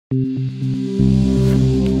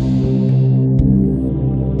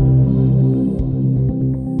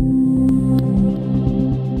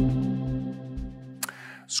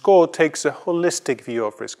SCOR takes a holistic view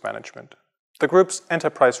of risk management. The group's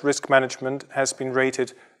enterprise risk management has been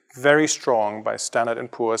rated very strong by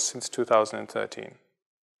Standard & Poor's since 2013.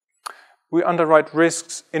 We underwrite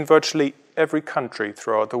risks in virtually every country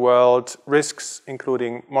throughout the world, risks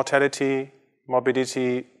including mortality,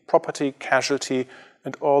 morbidity, property, casualty,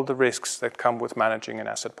 and all the risks that come with managing an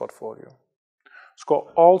asset portfolio.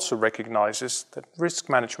 SCOR also recognizes that risk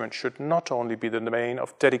management should not only be the domain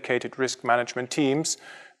of dedicated risk management teams,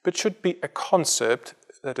 but should be a concept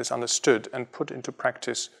that is understood and put into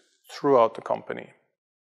practice throughout the company.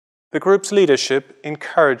 The group's leadership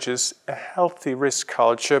encourages a healthy risk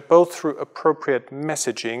culture both through appropriate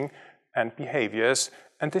messaging and behaviors,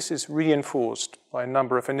 and this is reinforced by a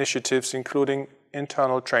number of initiatives including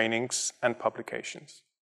internal trainings and publications.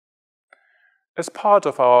 As part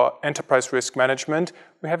of our enterprise risk management,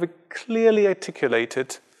 we have a clearly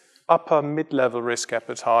articulated upper mid-level risk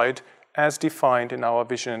appetite as defined in our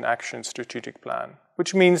Vision and Action strategic plan,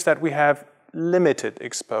 which means that we have limited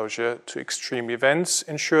exposure to extreme events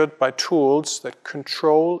ensured by tools that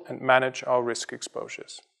control and manage our risk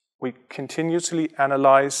exposures. We continuously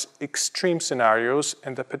analyze extreme scenarios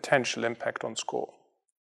and their potential impact on SCOR.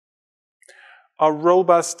 Our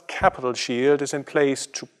robust capital shield is in place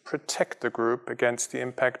to protect the group against the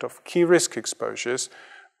impact of key risk exposures,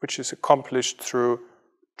 which is accomplished through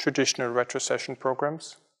traditional retrocession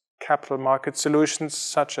programs, capital market solutions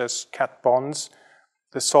such as cat bonds,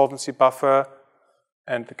 the solvency buffer,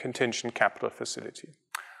 and the contingent capital facility.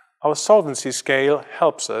 Our solvency scale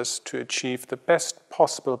helps us to achieve the best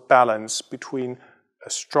possible balance between a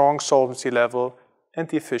strong solvency level and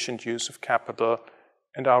the efficient use of capital,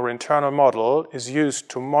 and our internal model is used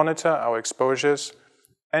to monitor our exposures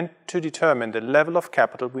and to determine the level of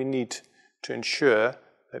capital we need to ensure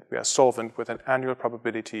that we are solvent with an annual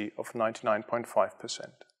probability of 99.5%.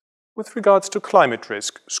 With regards to climate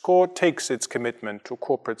risk, SCOR takes its commitment to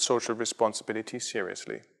corporate social responsibility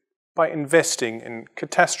seriously. By investing in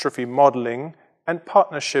catastrophe modeling and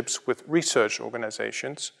partnerships with research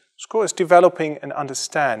organizations, SCOR is developing an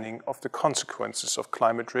understanding of the consequences of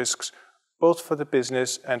climate risks, both for the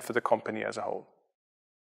business and for the company as a whole.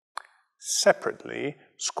 Separately,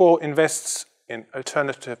 SCOR invests in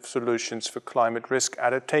alternative solutions for climate risk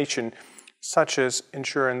adaptation, such as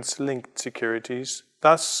insurance-linked securities,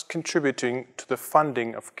 thus contributing to the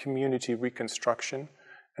funding of community reconstruction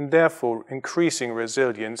and therefore increasing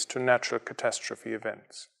resilience to natural catastrophe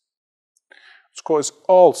events. SCOR is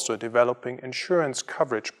also developing insurance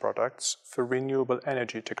coverage products for renewable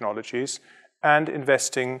energy technologies and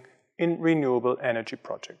investing in renewable energy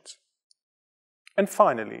projects. And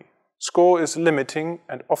finally, SCOR is limiting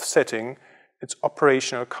and offsetting its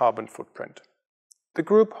operational carbon footprint. The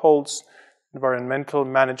group holds environmental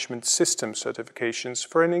management system certifications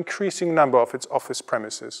for an increasing number of its office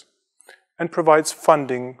premises and provides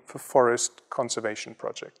funding for forest conservation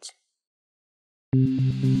projects.